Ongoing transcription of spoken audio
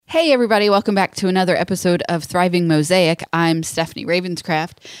Hey, everybody. Welcome back to another episode of Thriving Mosaic. I'm Stephanie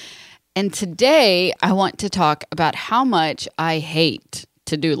Ravenscraft. And today I want to talk about how much I hate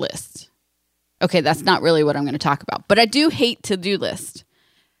to-do lists. Okay, that's not really what I'm going to talk about, but I do hate to-do lists.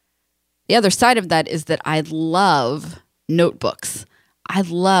 The other side of that is that I love notebooks. I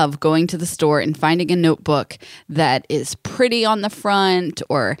love going to the store and finding a notebook that is pretty on the front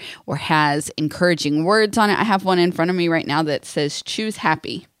or has encouraging words on it. I have one in front of me right now that says choose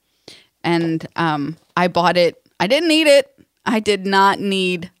happy. And I bought it. I didn't need it. I did not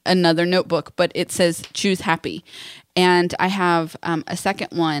need another notebook, but it says choose happy. And I have a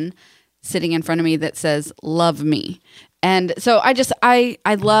second one sitting in front of me that says love me. And so I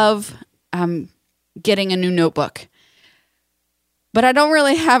love getting a new notebook. But I don't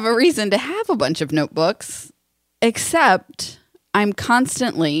really have a reason to have a bunch of notebooks, except I'm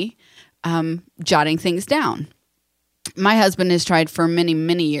constantly jotting things down. My husband has tried for many,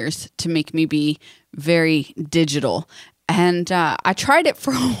 many years to make me be very digital. And I tried it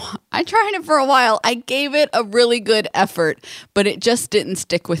for a while. I gave it a really good effort, but it just didn't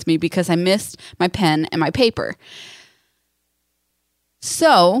stick with me because I missed my pen and my paper.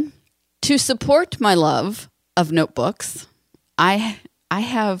 So, to support my love of notebooks, I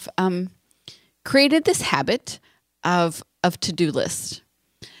have created this habit of to-do lists.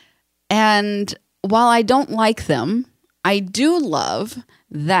 And while I don't like them, I do love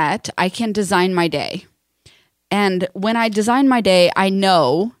that I can design my day. And when I design my day, I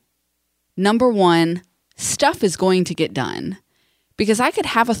know, number one, stuff is going to get done. Because I could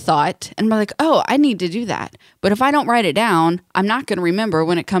have a thought and be like, oh, I need to do that. But if I don't write it down, I'm not going to remember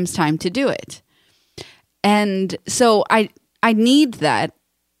when it comes time to do it. And so I need that.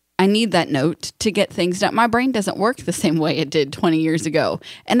 I need that note to get things done. My brain doesn't work the same way it did 20 years ago.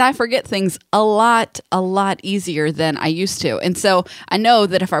 And I forget things a lot easier than I used to. And so I know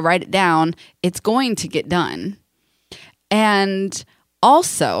that if I write it down, it's going to get done. And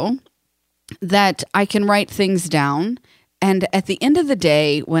also that I can write things down. And at the end of the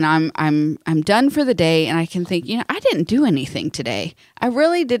day, when I'm done for the day and I can think, I didn't do anything today. I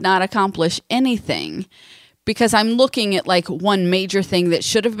really did not accomplish anything. Because I'm looking at like one major thing that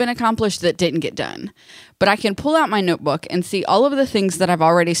should have been accomplished that didn't get done. But I can pull out my notebook and see all of the things that I've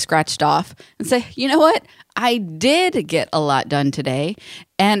already scratched off and say, you know what? I did get a lot done today,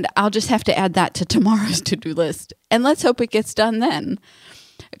 and I'll just have to add that to tomorrow's to-do list. And let's hope it gets done then.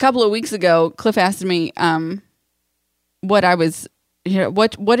 A couple of weeks ago, Cliff asked me what I was,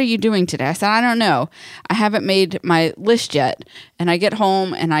 what are you doing today? I said, I don't know. I haven't made my list yet. And I get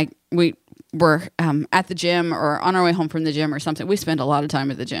home and we're at the gym or on our way home from the gym or something. We spend a lot of time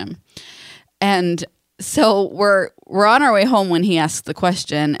at the gym. And so we're on our way home when he asks the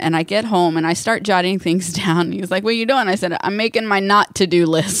question, and I get home and I start jotting things down. He's like, what are you doing? I said, I'm making my not to-do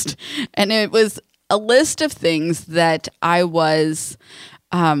list. And it was a list of things that I was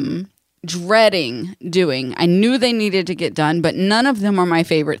dreading doing. I knew they needed to get done, but none of them are my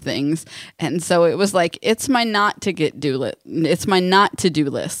favorite things. And so it was like, it's my not to-do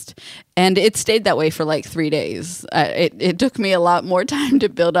list. And it stayed that way for like 3 days. It took me a lot more time to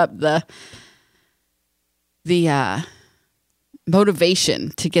build up the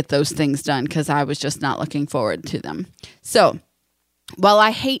motivation to get those things done because I was just not looking forward to them. So while I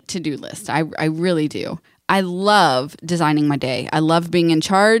hate to-do lists, I really do. I love designing my day. I love being in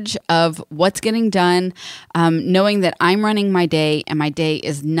charge of what's getting done, knowing that I'm running my day and my day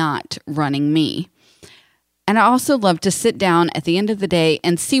is not running me. And I also love to sit down at the end of the day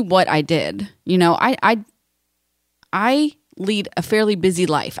and see what I did. I lead a fairly busy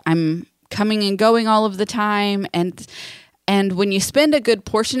life. I'm coming and going all of the time. And when you spend a good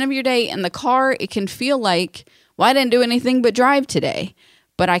portion of your day in the car, it can feel like, well, I didn't do anything but drive today.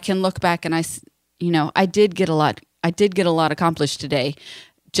 But I can look back and I did get a lot accomplished today,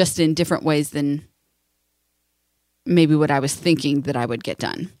 just in different ways than maybe what I was thinking that I would get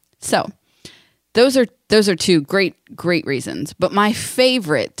done. So those are two great reasons. But my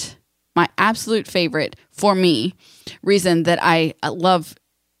absolute favorite for me, reason that I love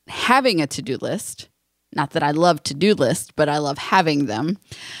having a to-do list, not that I love to-do lists, but I love having them,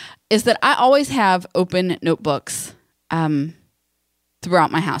 is that I always have open notebooks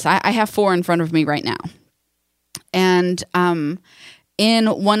throughout my house. I have 4 in front of me right now. And in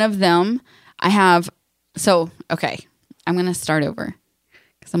one of them, I have, I'm going to start over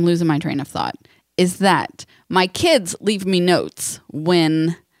because I'm losing my train of thought, is that my kids leave me notes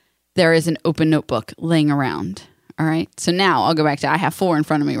when there is an open notebook laying around. All right. So now I'll go back to, I have 4 in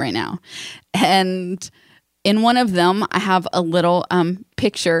front of me right now. And in one of them, I have a little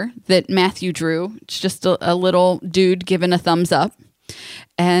picture that Matthew drew. It's just a little dude giving a thumbs up.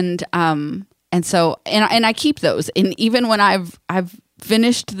 And I keep those. And even when I've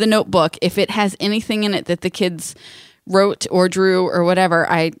finished the notebook, if it has anything in it that the kids wrote or drew or whatever,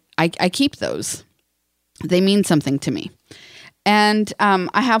 I keep those. They mean something to me. And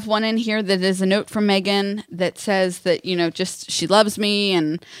I have one in here that is a note from Megan that says that, just she loves me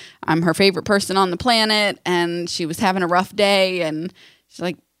and I'm her favorite person on the planet, and she was having a rough day, and she's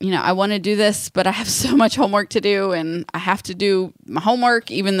like, I want to do this, but I have so much homework to do, and I have to do my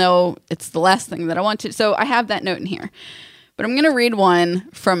homework even though it's the last thing that I want to. So I have that note in here. But I'm going to read one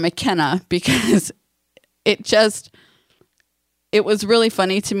from McKenna because it was really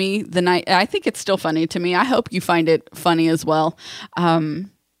funny to me the night. I think it's still funny to me. I hope you find it funny as well.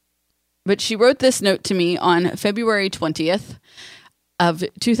 But she wrote this note to me on February 20th of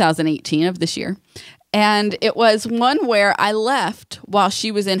 2018 of this year. And it was one where I left while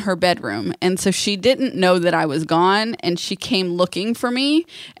she was in her bedroom. And so she didn't know that I was gone, and she came looking for me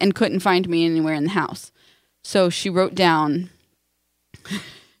and couldn't find me anywhere in the house. So she wrote down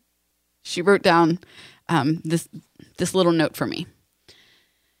this little note for me,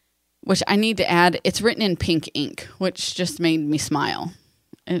 which I need to add. It's written in pink ink, which just made me smile.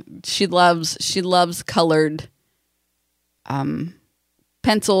 She loves colored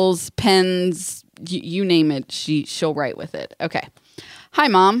pencils, pens, you name it. She'll write with it. Okay. Hi,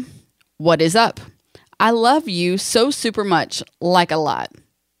 Mom. What is up? I love you so super much, like a lot.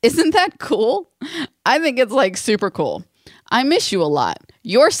 Isn't that cool? I think it's like super cool. I miss you a lot.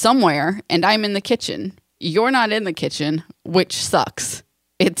 You're somewhere and I'm in the kitchen. You're not in the kitchen, which sucks.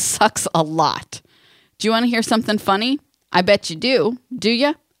 It sucks a lot. Do you want to hear something funny? I bet you do. Do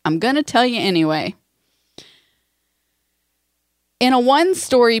you? I'm going to tell you anyway. In a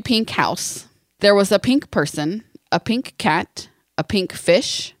one-story pink house, there was a pink person, a pink cat, a pink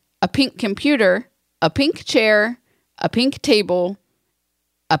fish, a pink computer, a pink chair, a pink table,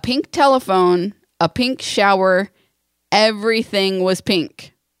 a pink telephone, a pink shower. Everything was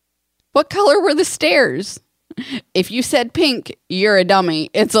pink. What color were the stairs? If you said pink, you're a dummy.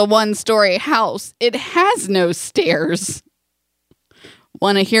 It's a one-story house. It has no stairs.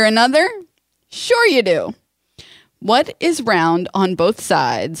 Want to hear another? Sure you do. What is round on both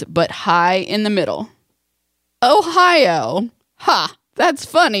sides but high in the middle? Ohio. Ha, that's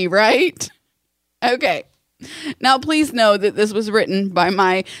funny, right? Okay. Now, please know that this was written by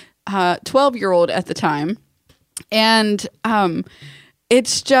my 12-year-old at the time. And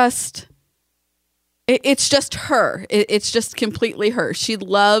it's just her. It's just completely her. She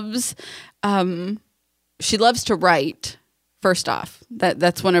loves to write. First off,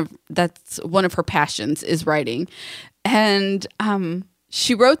 that's one of her passions is writing. And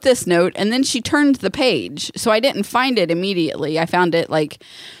she wrote this note and then she turned the page. So I didn't find it immediately. I found it like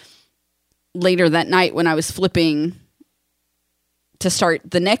later that night when I was flipping to start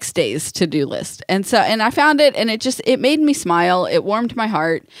the next day's to-do list. And I found it, and it made me smile. It warmed my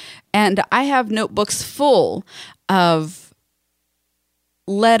heart. And I have notebooks full of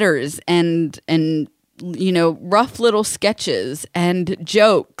letters and rough little sketches and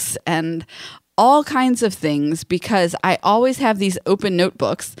jokes and all kinds of things, because I always have these open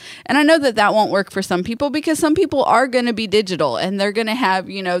notebooks. And I know that won't work for some people, because some people are going to be digital and they're going to have,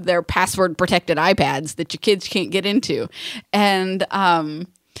 their password protected iPads that your kids can't get into. And although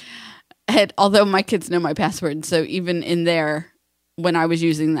my kids know my password, so even in there, when I was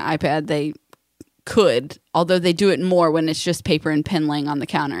using the iPad, they could, although they do it more when it's just paper and pen laying on the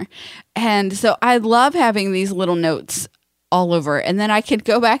counter. And so I love having these little notes all over, and then I could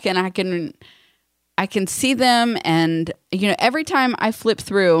go back and I can see them. And, every time I flip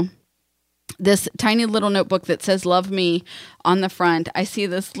through this tiny little notebook that says "Love Me" on the front, I see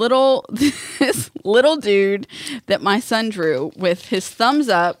this little dude that my son drew with his thumbs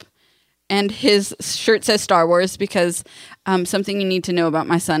up, and his shirt says Star Wars, because something you need to know about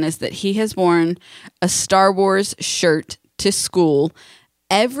my son is that he has worn a Star Wars shirt to school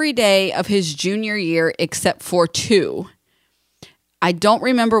every day of his junior year except for 2. I don't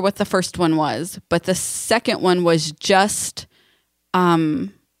remember what the first one was, but the second one was just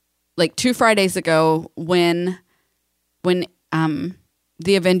like 2 Fridays ago when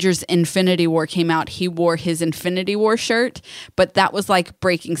the Avengers Infinity War came out. He wore his Infinity War shirt, but that was like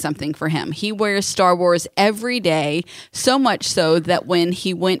breaking something for him. He wears Star Wars every day, so much so that when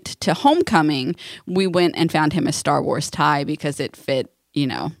he went to homecoming, we went and found him a Star Wars tie because it fit,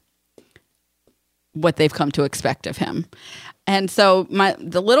 what they've come to expect of him. And so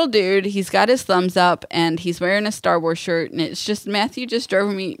the little dude, he's got his thumbs up and he's wearing a Star Wars shirt, and it's just Matthew just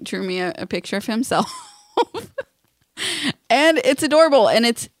drew me a picture of himself. And it's adorable.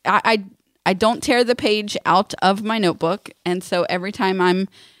 And I I don't tear the page out of my notebook. And so every time I'm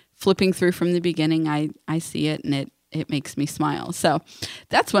flipping through from the beginning, I see it and it makes me smile. So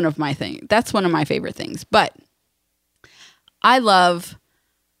that's one of my favorite things. But I love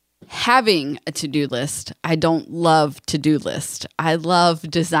having a to-do list. I don't love to-do list. I love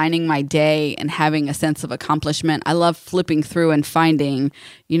designing my day and having a sense of accomplishment. I love flipping through and finding,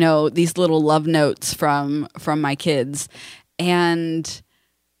 these little love notes from my kids. And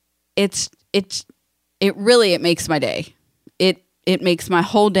it makes my day. It makes my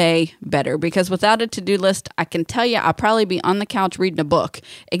whole day better, because without a to-do list, I can tell you I'll probably be on the couch reading a book,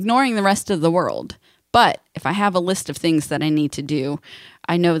 ignoring the rest of the world. But if I have a list of things that I need to do,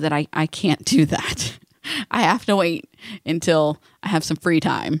 I know that I can't do that. I have to wait until I have some free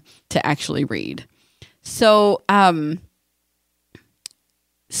time to actually read. So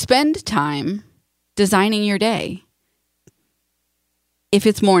spend time designing your day. If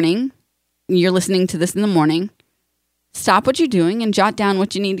it's morning, you're listening to this in the morning, stop what you're doing and jot down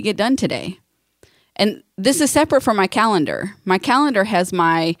what you need to get done today. And this is separate from my calendar. My calendar has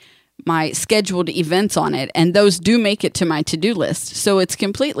my scheduled events on it, and those do make it to my to-do list. So it's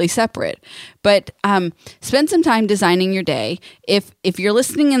completely separate. But spend some time designing your day. If you're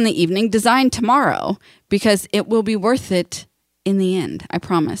listening in the evening, design tomorrow, because it will be worth it in the end, I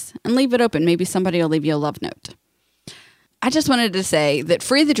promise. And leave it open. Maybe somebody will leave you a love note. I just wanted to say that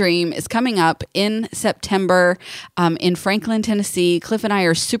Free the Dream is coming up in September in Franklin, Tennessee. Cliff and I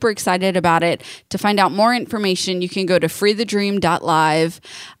are super excited about it. To find out more information, you can go to freethedream.live.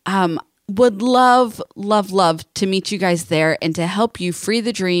 Would love, love, love to meet you guys there and to help you free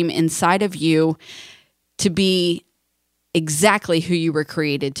the dream inside of you to be exactly who you were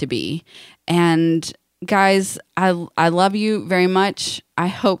created to be. And guys, I love you very much. I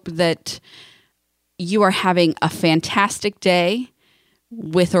hope that you are having a fantastic day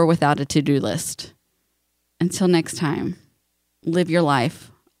with or without a to-do list. Until next time, live your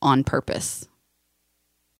life on purpose.